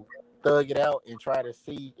thug it out and try to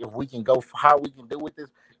see if we can go how we can do with this.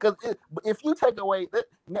 Because if you take away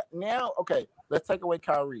now, okay, let's take away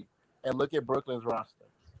Kyrie and look at Brooklyn's roster.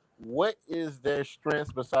 What is their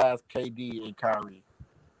strengths besides KD and Kyrie?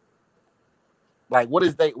 Like, who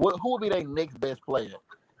would be their next best player?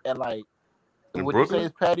 And like, would you say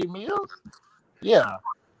it's Patty Mills? Yeah.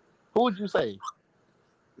 Who would you say?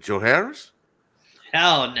 Joe Harris?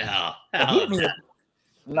 Hell no.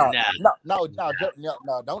 No.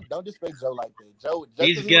 Don't disrespect Joe like that. Joe,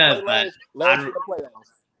 he's good, but last in the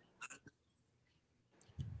playoffs.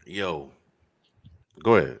 Yo,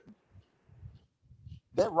 go ahead.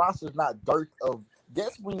 That roster's not dirt of.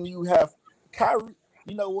 That's when you have Kyrie.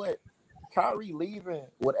 You know what? Kyrie leaving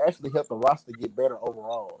would actually help the roster get better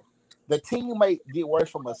overall. The team may get worse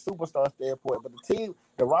from a superstar standpoint, but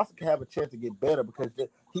the roster can have a chance to get better because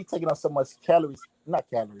he's taking on so much cap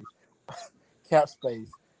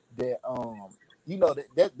space that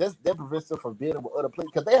that prevents them from building with other players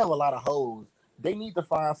because they have a lot of holes. They need to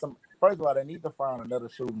find First of all, they need to find another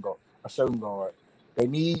shooting guard. They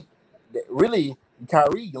need really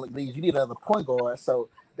Kyrie leaves. You need another point guard. So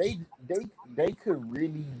they could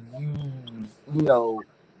really use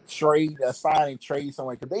trade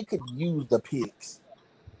somewhere because they could use the picks.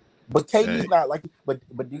 But Hey, KD's not like, but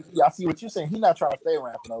I see what you're saying. He's not trying to stay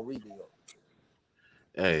around for no rebuild.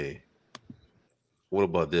 hey, what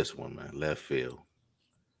about this one, man? Left field.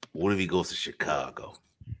 What if he goes to Chicago?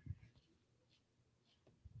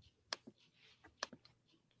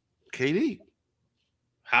 KD.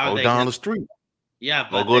 How are Or they down gonna? the street. Yeah,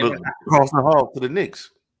 Or but go they to would. across the hall to the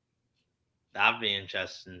Knicks. That'd be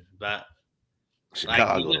interesting. But like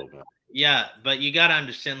Chicago, though, man. yeah, but you gotta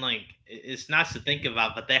understand, like it's nice to think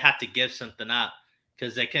about, but they had to give something up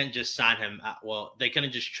because they couldn't just sign him. Well, they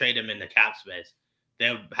couldn't just trade him in the cap space. They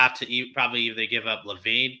would have to probably either give up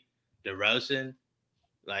Levine, DeRozan,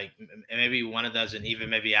 like maybe one of those, and even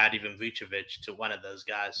maybe add even Vucevic to one of those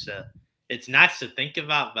guys. So it's nice to think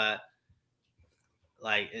about, but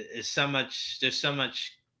like it's so much. There's so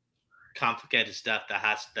much complicated stuff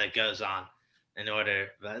that goes on in order.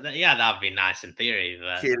 But yeah, that would be nice in theory,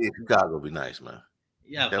 but KD in Chicago would be nice, man.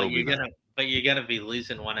 yeah, That would be nice. but you're gonna be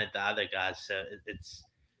losing one of the other guys. So it's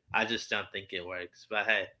I just don't think it works. But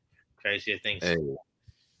hey, crazier things.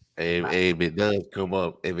 Hey, if it does come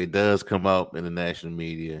up, in the national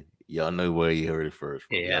media, y'all know where you heard it first.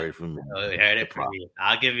 You Yeah, heard it from me. we heard it from you.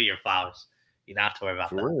 I'll give you your flowers. You don't have to worry about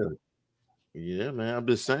For that. real. Yeah, man. I'm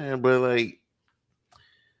just saying, but like,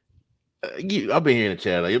 I've been hearing the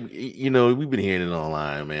chat. Like, we've been hearing it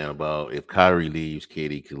online, man, about if Kyrie leaves,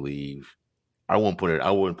 KD could leave. I wouldn't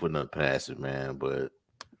put nothing past it, man. But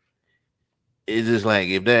it's just like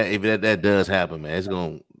if that does happen,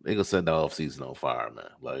 man, they gonna set the off season on fire, man.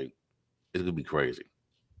 Like it's gonna be crazy.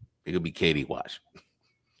 It could be KD watch.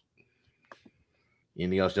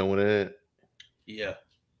 Anything else you want to add? Yeah.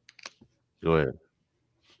 Go ahead.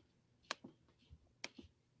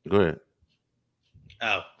 Go ahead.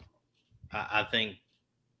 Oh, I think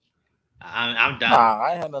I'm done. Nah,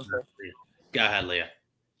 I ain't had nothing. Go ahead, Leah.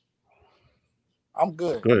 I'm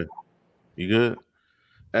good. Good. You good?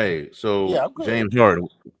 Hey, so Yeah, I'm good.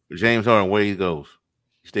 James Harden, where he goes?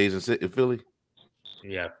 He stays in Philly?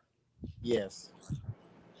 Yeah. Yes.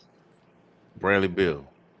 Bradley Beal.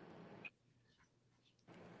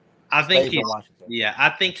 I think Stays in Washington. Yeah, I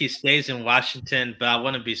think he stays in Washington, but I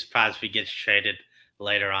wouldn't be surprised if he gets traded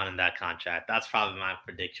later on in that contract. That's probably my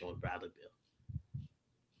prediction with Bradley Beal.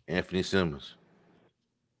 Anthony Simmons.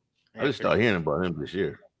 I just started hearing about him this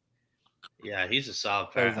year. Yeah, he's a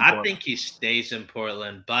solid player. I think he stays in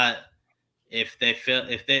Portland, but if they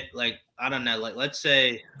like, I don't know, like let's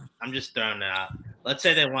say I'm just throwing it out. Let's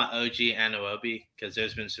say they want OG Anunoby because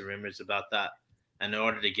there's been some rumors about that. And in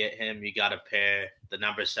order to get him, you got to pair the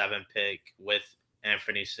number 7 pick with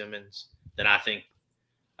Anthony Simmons. Then I think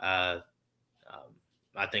that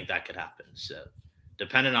could happen. So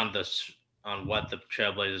depending on what the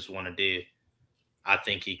Trailblazers want to do, I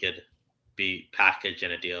think he could be packaged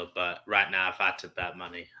in a deal. But right now, if I took that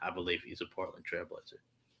money, I believe he's a Portland Trailblazer.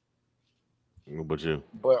 What about you?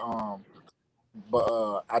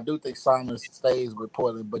 But I do think Simon stays with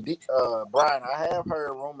Portland. But Brian, I have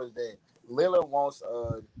heard rumors that Lillard wants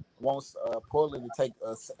Portland to take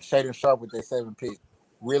Shaden Sharp with their 7 pick.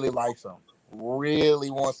 Really likes him. Really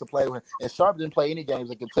wants to play with him. And Sharp didn't play any games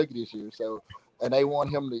in Kentucky this year, so and they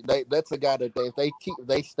want him to. That's a guy that if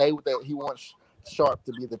they stay with that, he wants Sharp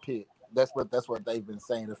to be the pick. That's what they've been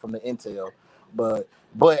saying from the intel. But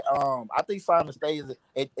I think Simon stays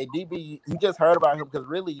at DB. You just heard about him because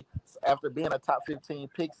really, after being a top 15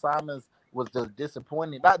 pick, Simons was just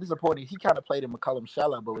disappointing. Not disappointing. He kind of played in McCollum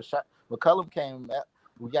Shallow, but when McCollum came,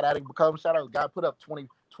 we got out of McCollum Shallow. Guy put up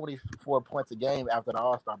 24 points a game after the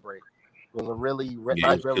All-Star break. It was a really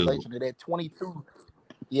nice revelation. And at 22.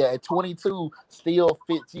 Yeah, at 22, still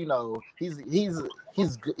fits. He's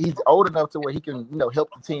old enough to where he can help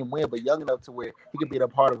the team win, but young enough to where he could be a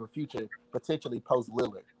part of a future potentially post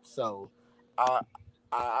Lillard. So, I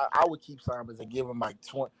would keep Simons and give him like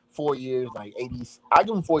 4 years, like 80. I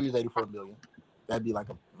give him 4 years, $84 million. That'd be like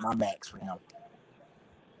my max for him.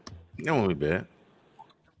 That won't be bad.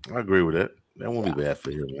 I agree with that. That won't be bad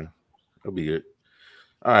for him, man. That'll be good.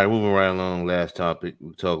 All right, moving right along. Last topic.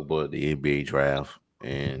 We talk about the NBA draft.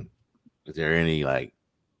 And is there any like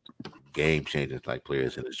game changers like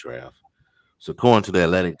players in this draft? So according to the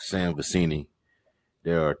Athletic Sam Vecini,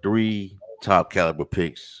 there are 3 top caliber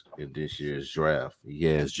picks in this year's draft. He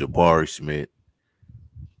has Jabari Smith,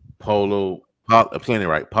 Paulo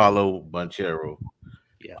Banchero,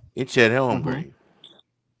 and Chet Holmgren.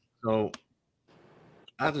 So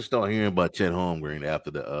I just started hearing about Chet Holmgren after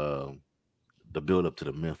the build up to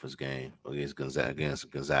the Memphis game against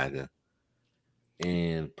Gonzaga.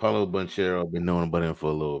 And Paulo Banchero, I've been knowing about him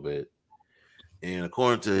for a little bit. And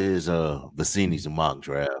according to his Vicini's mock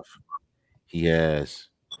draft, he has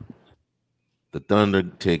the Thunder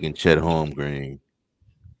taking Chet Holmgren,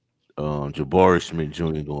 Jabari Smith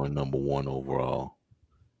Jr. going number 1 overall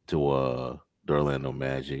to the Orlando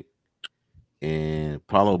Magic, and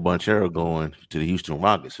Paulo Banchero going to the Houston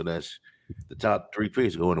Rockets. So that's the top 3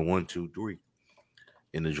 picks going to 1, 2, 3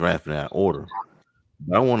 in the draft in that order.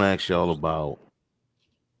 But I want to ask y'all about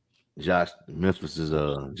Memphis's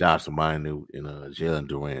Josh Manu and Jalen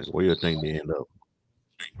Duran. Where you think they end up?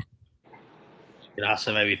 You can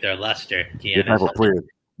also maybe throw Lester. What type of player?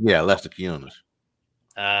 Yeah, Lester Keonis.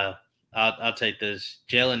 I'll take this.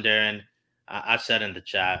 Jalen Duran. I said in the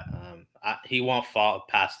chat, he won't fall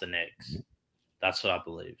past the Knicks. That's what I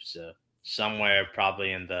believe. So somewhere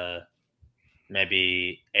probably in the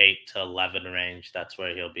maybe 8 to 11 range, that's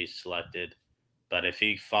where he'll be selected. But if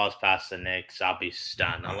he falls past the Knicks, I'll be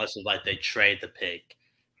stunned. Unless it's like they trade the pick,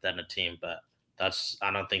 then a team. But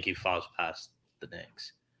I don't think he falls past the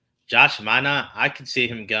Knicks. Josh Minot, I could see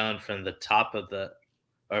him going from the top of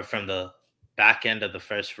from the back end of the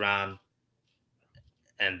first round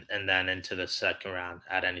and then into the second round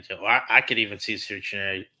at any time. Or I could even see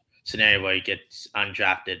a scenario where he gets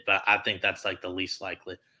undrafted, but I think that's like the least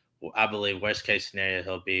likely. I believe worst case scenario,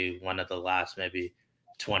 he'll be one of the last maybe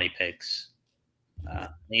 20 picks.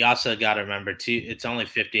 You also got to remember, it's only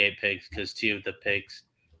 58 picks because 2 of the picks,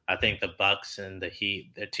 I think the Bucks and the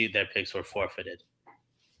Heat, their picks were forfeited.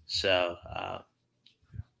 So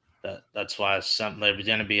that's why there's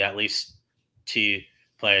going to be at least 2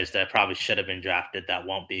 players that probably should have been drafted that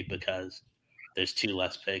won't be because there's 2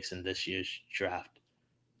 less picks in this year's draft.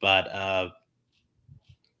 But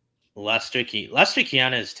Lester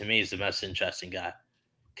Keonis, to me, is the most interesting guy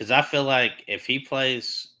because I feel like if he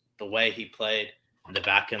plays the way he played in the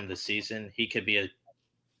back end of the season, he could be a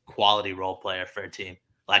quality role player for a team.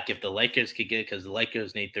 Like if the Lakers could get, because the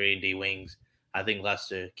Lakers need 3-and-D wings, I think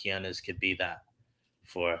Lester Keonis could be that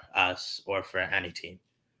for us or for any team.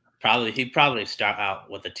 He'd probably start out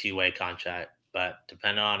with a 2-way contract, but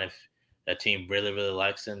depending on if the team really, really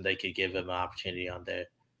likes him, they could give him an opportunity on their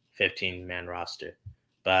 15-man roster.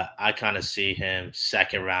 But I kind of see him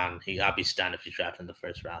second round. I'll be stunned if he's drafted in the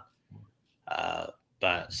first round.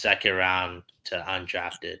 But second round to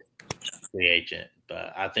undrafted free agent.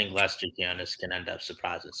 But I think Lester Keonis can end up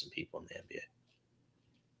surprising some people in the NBA.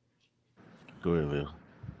 Go ahead, Lil.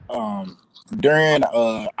 Duran,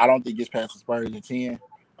 I don't think gets past the Spurs at 10.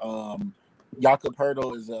 Jakob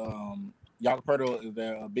Poeltl is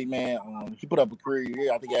their big man. He put up a career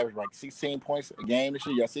year. I think he averaged like 16 points a game this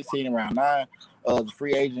year. Got 16 around 9. The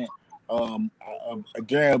free agent. Duran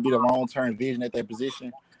will be the long-term vision at that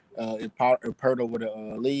position. If Poeltl were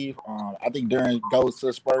to leave, I think Duran goes to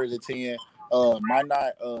the Spurs at 10. Might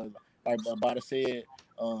not, like Bada said,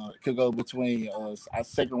 could go between a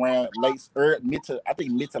second round, mid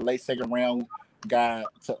to late second round guy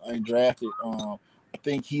to undrafted. I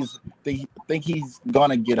think he's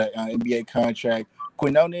gonna get an NBA contract.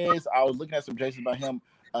 Quinones, I was looking at some Jason about him.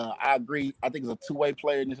 I agree. I think he's a 2-way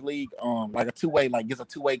player in this league. Like a 2-way, like gets a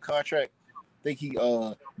 2-way contract. I think he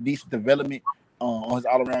decent development on his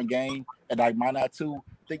all around game, and like might not too.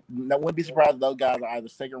 I wouldn't be surprised if those guys are either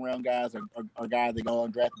second round guys or guys that go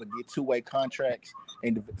undrafted but get 2-way contracts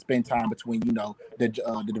and spend time between the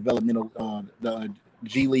developmental the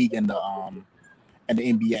G League and the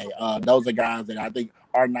NBA. Those are guys that I think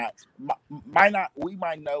are we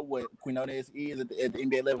might know what Quinones is at the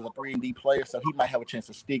NBA level, a 3-and-D player, so he might have a chance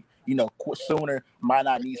to stick, sooner. Might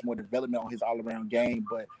not need more development on his all-around game,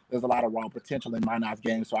 but there's a lot of raw potential in Minot's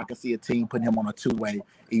game, so I can see a team putting him on a 2-way,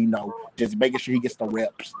 just making sure he gets the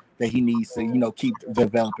reps that he needs to, keep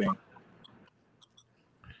developing.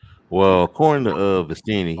 Well, according to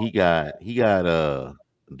Vestini, he got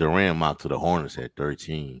Durant mocked to the Hornets at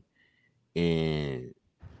 13, and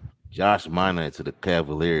Josh Minot to the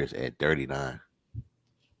Cavaliers at 39.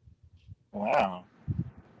 Wow.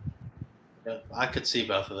 Yeah, I could see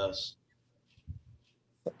both of those.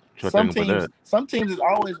 Some teams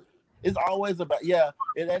it's always about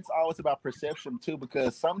that's always about perception too,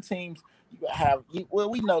 because some teams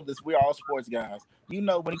we know this, we're all sports guys. When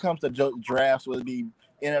it comes to drafts, whether it be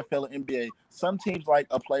NFL or NBA, some teams like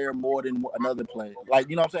a player more than another player. Like,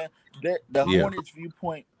 you know what I'm saying? The Hornets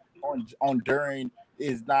viewpoint on Duran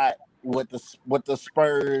is not what the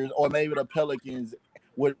Spurs or maybe the Pelicans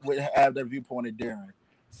would have their viewpoint of Duran.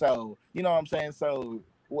 So, you know what I'm saying? So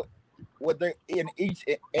what they in each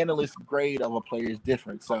analyst grade of a player is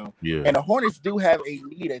different. So and the Hornets do have a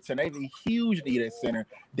need at center. They have a huge need at center.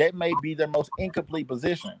 That may be their most incomplete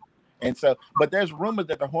position. And so, but there's rumors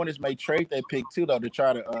that the Hornets may trade that pick too, though, to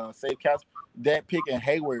try to save cap. That pick and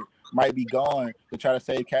Hayward might be gone to try to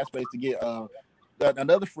save cap space to get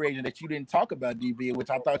another free agent that you didn't talk about, DB, which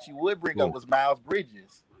I thought you would bring up, was Miles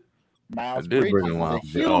Bridges. Miles did bring Bridges him is a out.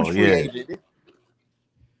 huge Oh free yeah. agent.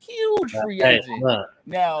 Huge free Hey, agent. look,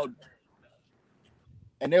 Now,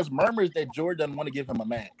 and there's murmurs that George doesn't want to give him a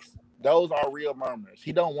max. Those are real murmurs.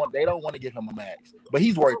 They don't want to give him a max, but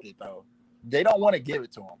he's worth it though. They don't want to give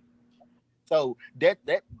it to him. So that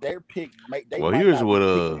their pick they Well, might here's not be what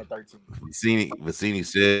picking at 13. Vicini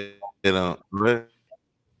said. Go ahead.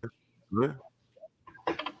 Go ahead.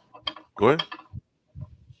 Go ahead.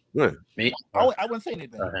 Go ahead. me. I wouldn't say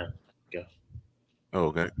anything. Go. Oh,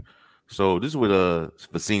 okay. So this is what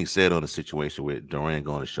Vicini said on the situation with Durant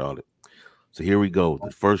going to Charlotte. So here we go.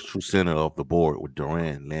 The first true center of the board with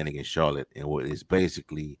Durant landing in Charlotte and what is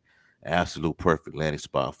basically an absolute perfect landing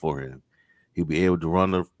spot for him. He'll be able to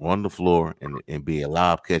run the floor and be a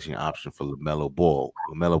live catching option for LaMelo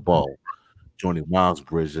Ball, joining Miles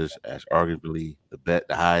Bridges as arguably the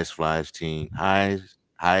highest flying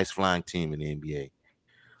team in the NBA.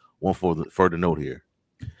 One further note here.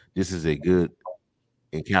 This is a good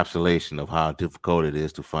encapsulation of how difficult it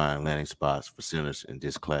is to find landing spots for centers in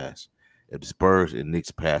this class. If the Spurs and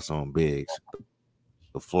Knicks pass on bigs,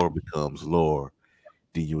 the floor becomes lower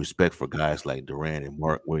than you expect for guys like Durant and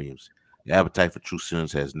Mark Williams. The appetite for true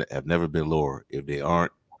centers have never been lower if they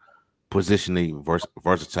aren't positionally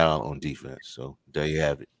versatile on defense. So there you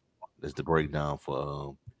have it. That's the breakdown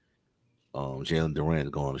for Jalen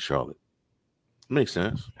Durant going to Charlotte. Makes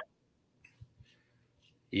sense.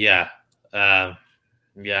 Yeah, um,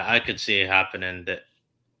 yeah, I could see it happening. That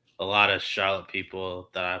a lot of Charlotte people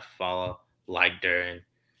that I follow like Duran,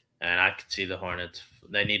 and I could see the Hornets.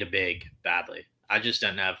 They need a big badly. I just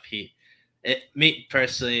don't know if me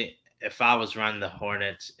personally, if I was running the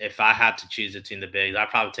Hornets, if I had to choose between the bigs, I'd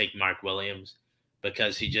probably take Mark Williams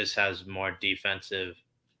because he just has more defensive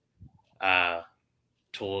uh,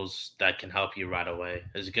 tools that can help you right away.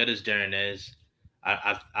 As good as Duran is,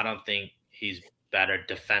 I don't think he's better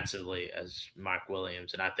defensively as Mark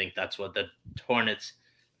Williams, and I think that's what the Hornets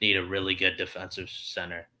need, a really good defensive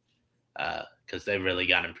center because they really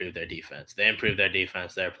got to improve their defense. They improve their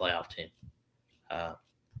defense, they're a playoff team. Uh,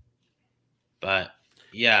 but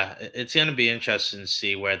yeah, it's going to be interesting to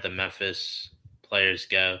see where the Memphis players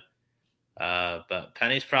go. But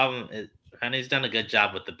Penny's done a good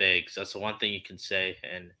job with the bigs. That's the one thing you can say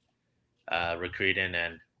in recruiting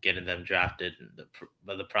and getting them drafted.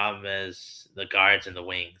 But the problem is the guards and the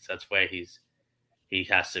wings. That's where he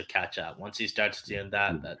has to catch up. Once he starts doing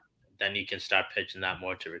that, then you can start pitching that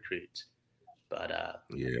more to recruits. But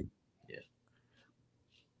Yeah. yeah.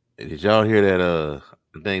 Did y'all hear that?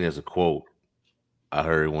 I think there's a quote I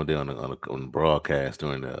heard one day on the broadcast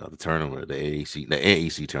during the tournament, the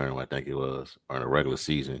AEC tournament, I think it was, or in the regular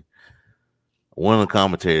season. One of the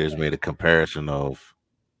commentators made a comparison of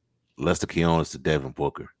Lester Quinones to Devin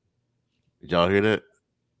Booker. Did y'all hear that?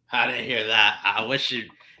 I didn't hear that. I wish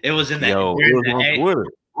it was in the. Yo, it was on Twitter.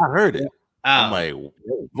 I heard it. I'm Oh, like,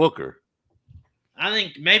 whoa, Booker. I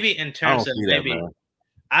think maybe in I don't terms of see that, maybe. man.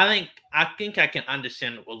 I think I can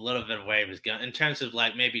understand a little bit of where he was going in terms of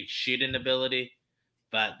like maybe shooting ability.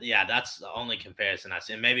 But yeah, that's the only comparison I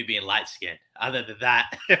see. And maybe being light skinned. Other than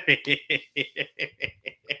that,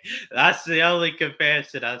 that's the only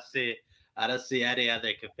comparison I see. I don't see any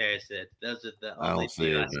other comparison. Those are the I only don't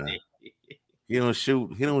see two I it, man. see.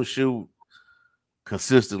 He don't shoot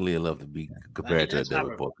consistently enough to be compared to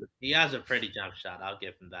Devin Booker. He has a pretty jump shot. I'll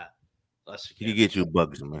give him that. He can get you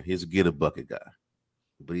buckets, man. He's a get a bucket guy.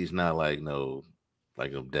 But he's not like a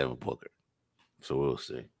Devin Booker. So we'll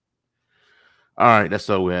see. All right, that's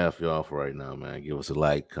all we have for y'all for right now, man. Give us a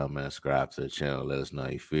like, comment, subscribe to the channel. Let us know how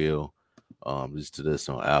you feel. Listen to this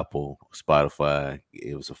on Apple, Spotify.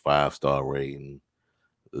 Give us a 5-star rating.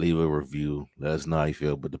 Leave a review. Let us know how you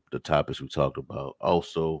feel about the topics we talked about.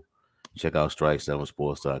 Also, check out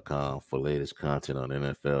strike7sports.com for latest content on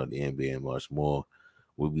NFL, the NBA, and much more.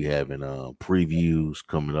 We'll be having previews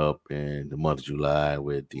coming up in the month of July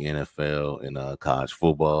with the NFL and college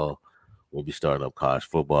football. We'll be starting up college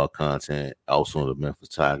football content, also the Memphis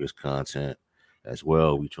Tigers content as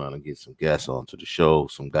well. We're trying to get some guests onto the show,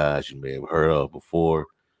 some guys you may have heard of before.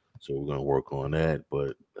 So we're going to work on that.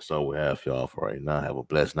 But that's all we have for y'all for right now. Have a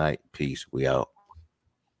blessed night. Peace. We out.